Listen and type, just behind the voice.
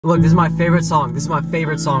Look, this is my favorite song. This is my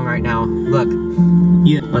favorite song right now. Look.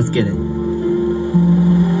 Yeah, let's get it.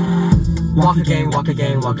 Walk again, walk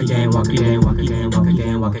again, walk again, walk again, walk again, walk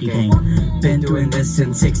again, walk again. Been doing this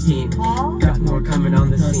since 16. Got more coming on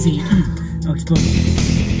the scene.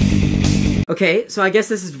 Okay, so I guess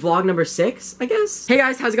this is vlog number 6, I guess? Hey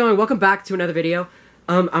guys, how's it going? Welcome back to another video.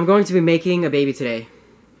 I'm going to be making a baby today.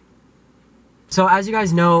 So as you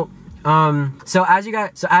guys know, I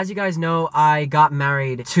got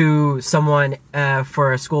married to someone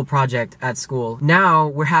for a school project at school. Now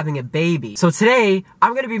we're having a baby. So today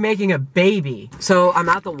I'm gonna be making a baby. So I'm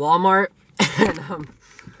at the Walmart and I'm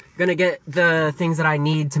gonna get the things that I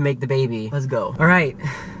need to make the baby. Let's go. All right.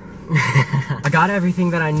 I got everything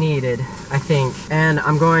that I needed, I think, and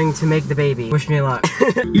I'm going to make the baby. Wish me luck.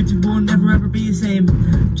 YouTube will never ever be the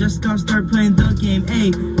same. Just gotta start playing the game.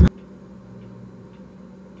 Hey.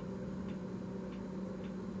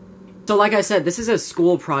 So like I said, this is a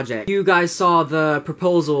school project. You guys saw the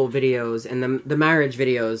proposal videos and the marriage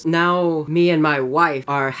videos. Now me and my wife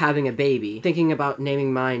are having a baby. Thinking about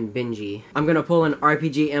naming mine Benji. I'm gonna pull an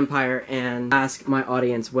RPG Empire and ask my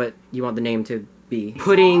audience what you want the name to be.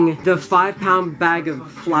 Putting the 5-pound bag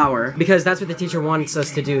of flour, because that's what the teacher wants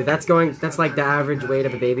us to do. That's like the average weight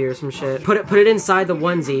of a baby or some shit. Put it inside the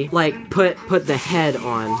onesie. Like put the head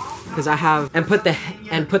on, because I have, and put the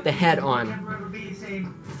head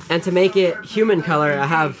on. And to make it human color, I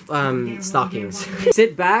have stockings.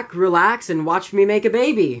 Sit back, relax, and watch me make a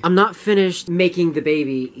baby. I'm not finished making the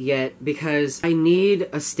baby yet because I need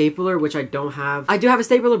a stapler, which I don't have. I do have a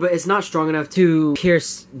stapler, but it's not strong enough to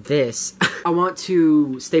pierce this. I want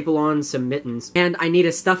to staple on some mittens, and I need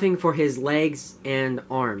a stuffing for his legs and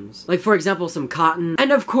arms. Like, for example, some cotton.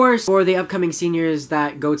 And of course, for the upcoming seniors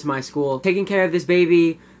that go to my school, taking care of this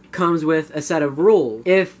baby comes with a set of rules.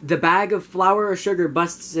 If the bag of flour or sugar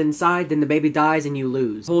busts inside, then the baby dies and you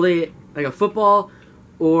lose. Hold it like a football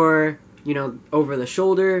or, you know, over the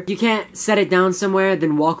shoulder. You can't set it down somewhere,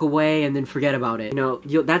 then walk away and then forget about it. You know,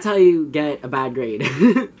 that's how you get a bad grade.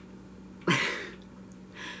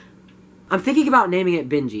 I'm thinking about naming it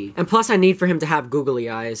Benji. And plus I need for him to have googly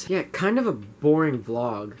eyes. Yeah, kind of a boring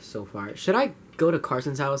vlog so far. Should I go to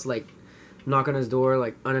Carson's house, like, knock on his door,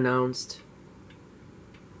 like, unannounced?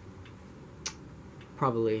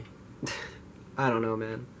 Probably. I don't know,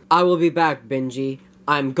 man. I will be back, Benji.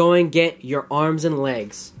 I'm going to get your arms and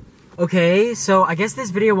legs. Okay, so I guess this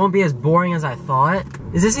video won't be as boring as I thought.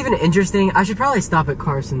 Is this even interesting? I should probably stop at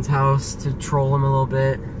Carson's house to troll him a little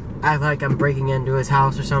bit. Act like I'm breaking into his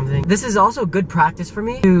house or something. This is also good practice for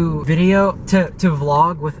me to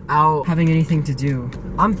vlog without having anything to do.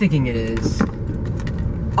 I'm thinking it is.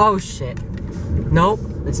 Oh shit. Nope,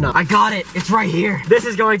 it's not. I got it. It's right here. This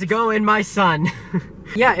is going to go in my son.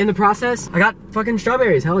 Yeah, in the process, I got fucking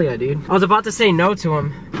strawberries. Hell yeah, dude. I was about to say no to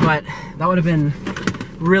him, but that would have been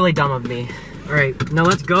really dumb of me. All right, now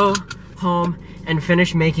let's go home and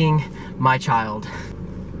finish making my child.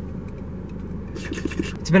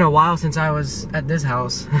 It's been a while since I was at this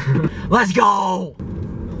house. Let's go!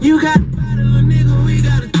 You got a nigga, we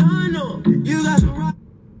got a ton on. You got some.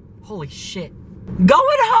 Holy shit.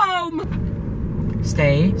 Going home!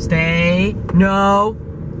 Stay, no.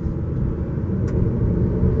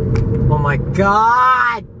 Oh my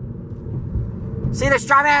god! See the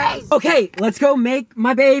strawberries? Okay, let's go make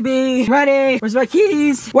my baby. Ready? Where's my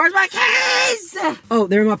keys? Where's my keys? Oh,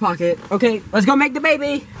 they're in my pocket. Okay, let's go make the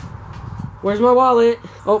baby. Where's my wallet?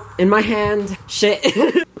 Oh, in my hand. Shit.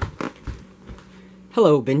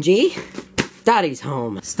 Hello, Benji. Daddy's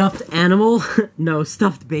home. Stuffed animal? No,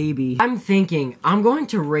 stuffed baby. I'm thinking I'm going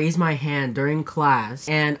to raise my hand during class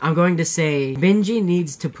and I'm going to say, Benji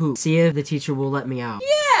needs to poop. See if the teacher will let me out.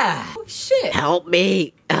 Yeah! Oh, shit. Help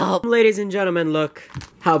me. Help. Ladies and gentlemen, look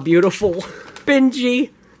how beautiful.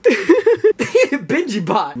 Benji.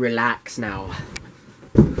 BepTweBot. Relax now.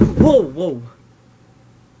 Whoa, whoa.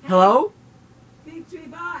 Hello?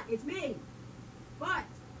 BepTweBot, it's me. But.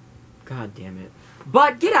 God damn it.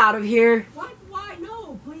 But get out of here. What? Why?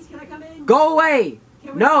 No. Please, can I come in? Go away.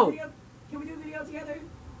 No. Can we do a video together?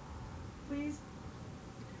 Please?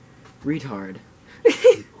 Retard.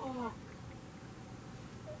 Oh.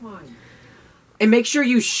 Come on. And make sure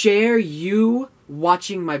you share you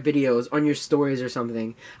watching my videos on your stories or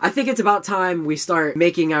something. I think it's about time we start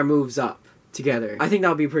making our moves up together. I think that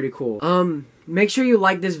would be pretty cool. Make sure you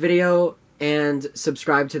like this video and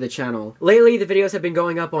subscribe to the channel. Lately, the videos have been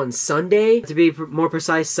going up on Sunday, to be more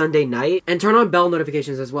precise, Sunday night. And turn on bell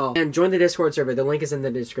notifications as well. And join the Discord server, the link is in the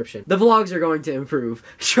description. The vlogs are going to improve,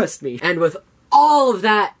 trust me. And with all of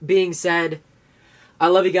that being said, I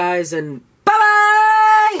love you guys and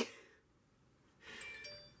bye-bye!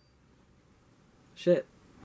 Shit.